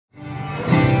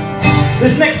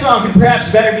This next song could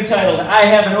perhaps better be titled, I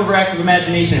Have an Overactive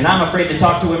Imagination and I'm Afraid to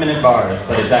Talk to Women at Bars,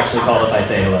 but it's actually called If I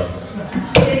Say Hello.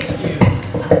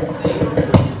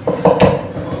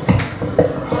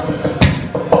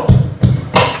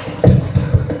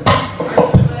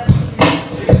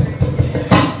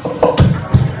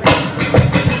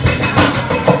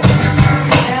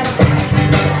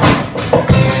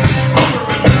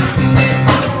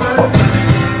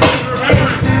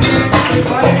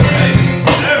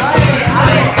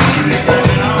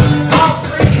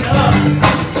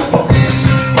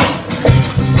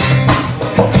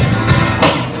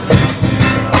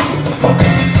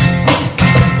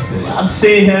 I'd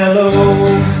say hello,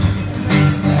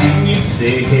 and you'd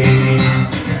say hey,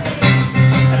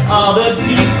 and all the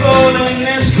people in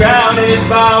this crowded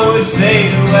bar would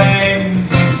fade away,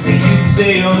 and you'd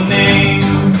say your name,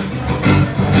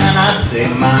 and I'd say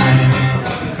mine,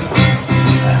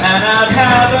 and I'd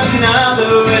have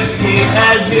another whiskey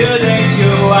as you drink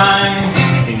your wine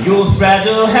in your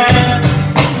fragile hands.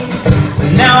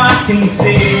 Now I can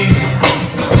see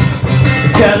the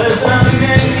colors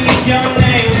underneath your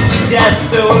name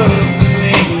suggest the world to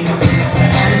me,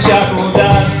 and charcoal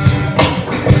dust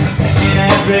in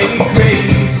every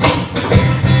crease.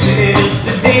 Say it's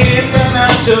the day from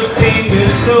out your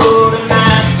fingers for the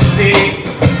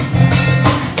masterpiece,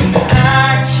 and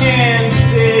I can't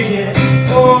say it.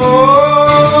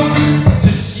 Oh, it's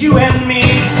just you and me,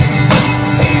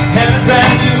 and a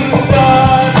brand new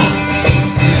start.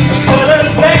 The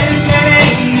colors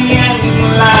blending in the end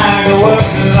like a work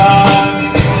of art.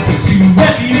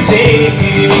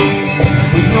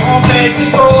 With no place to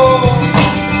go,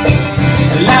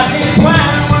 life's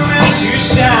entwined, we're meant to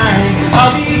shine.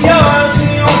 I'll be yours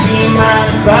and you'll be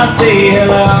mine if I say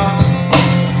hello.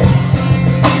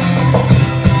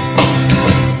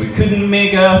 We couldn't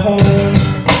make a home,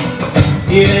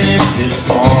 even if it's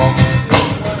small.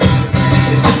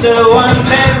 It's just a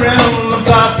one-bedroom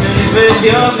apartment with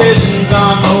your visions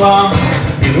on the wall.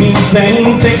 We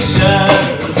paint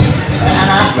pictures and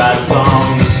I write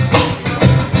songs.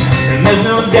 There's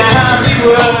no doubt we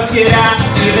work it out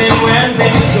even when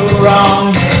things go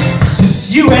wrong. It's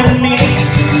just you and me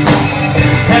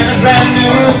and a brand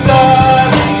new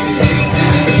start.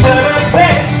 The colors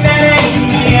blending in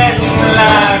the end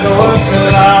like a work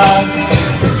of art.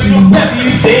 Two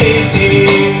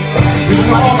refugees with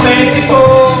no place to go.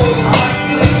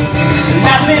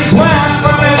 Life's entwined,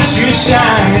 we're meant to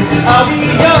shine. I'll be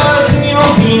yours and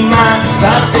you'll be mine if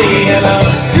I say hello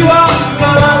to all the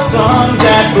love songs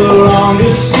that belong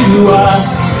just to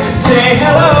us. Say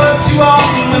hello to all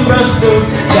the brushstrokes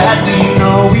that we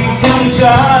know we can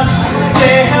trust.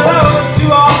 Say hello to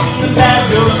all the bad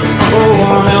jokes no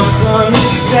one else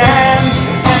understands.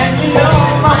 And you know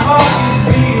my heart is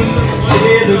beating.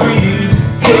 Say the greeting,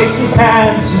 take your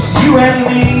hands, just you and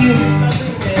me.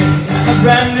 A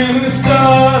brand new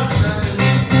starts.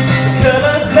 The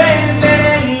colors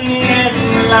blending in the end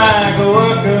like a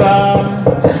work of art.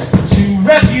 Two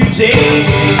refugees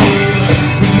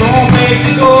with no place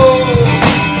to go.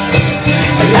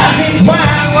 Life's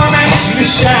entwined, we're meant to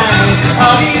shine.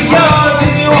 I'll be yours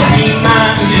and you'll be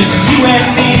mine, just you and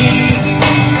me.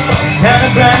 And a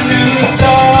brand new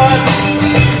start.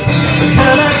 The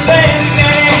colors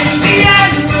blending in the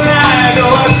end like a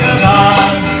work of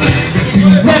art. Two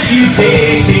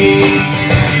refugees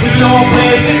with no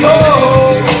place to go.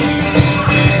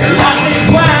 Life's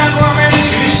entwined, we're meant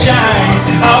to shine.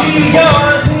 I'll be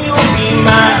yours and you'll be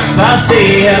mine if I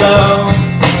say hello.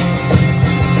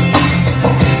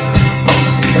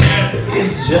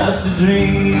 It's just a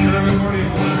dream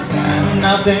and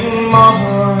nothing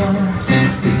more.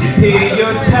 Cause you paid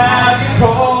your tab, you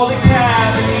called a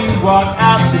cab and you walked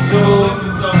out the door.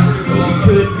 You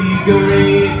could be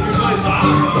great,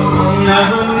 oh,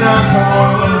 never know.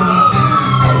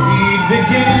 We'd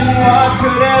begin what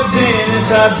could have been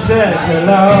if I'd said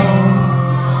hello.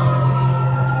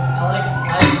 I like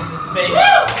this face.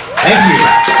 Thank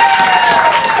you.